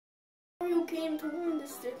Mario came to learn the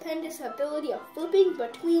stupendous ability of flipping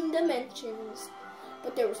between dimensions.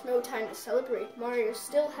 But there was no time to celebrate. Mario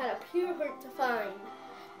still had a pure heart to find.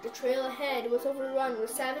 The trail ahead was overrun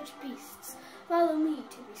with savage beasts. Follow me,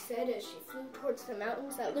 Tippy said as she flew towards the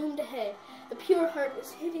mountains that loomed ahead. The pure heart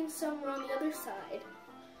was hidden somewhere on the other side.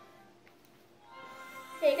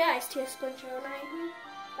 Hey guys, TSPlinter09 here,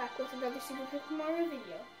 back with another Super Paper Mario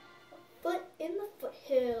video. Foot in the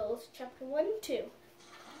Foothills, Chapter 1 and 2.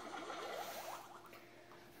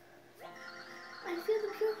 I feel the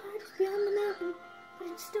pure heart is beyond the mountain, but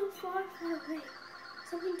it's still far, far away.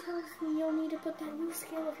 Something tells me you'll need to put that new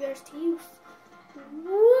skill of yours to use.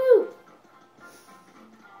 Woo!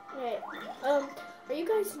 Alright, are you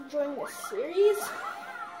guys enjoying this series?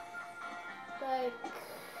 Like,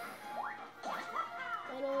 I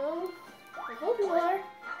don't know. I hope you are,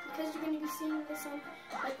 because you're going to be seeing this on,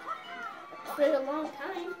 like, for a long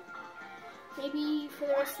time. Maybe for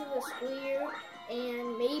the rest of the school year,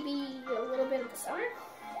 and maybe a little bit of the summer.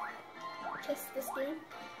 Just this game.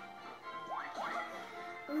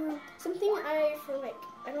 Something I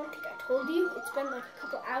don't think I told you. It's been like a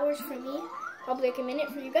couple hours for me, probably like a minute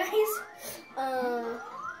for you guys.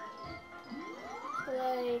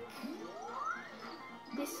 Like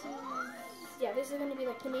this is gonna be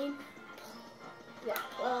like the main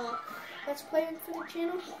let's play for the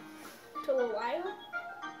channel till a while.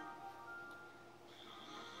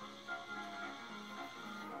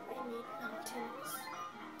 I made mountains,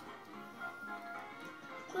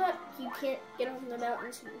 but you can't get on the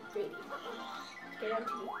mountains in 3D. Get on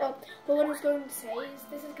TV. Oh, but what I was going to say is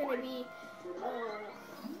this is gonna be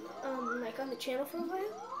like on the channel for a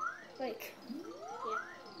while. Like, yeah,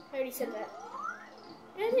 I already said that.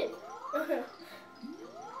 Yeah, I did.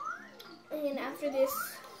 And after this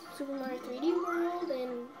Super Mario 3D World, and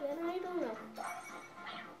then I don't know.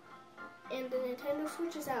 And the Nintendo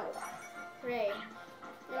Switch is out. Hooray.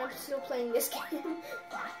 And I'm still playing this game.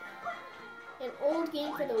 An old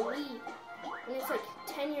game for the Wii. And it's like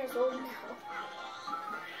 10 years old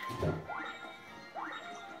now.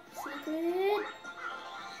 Secret.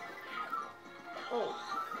 Oh.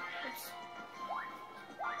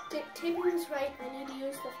 Tippy was right. I need to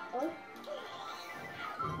use the... Oh.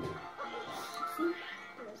 See?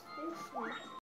 There's this one.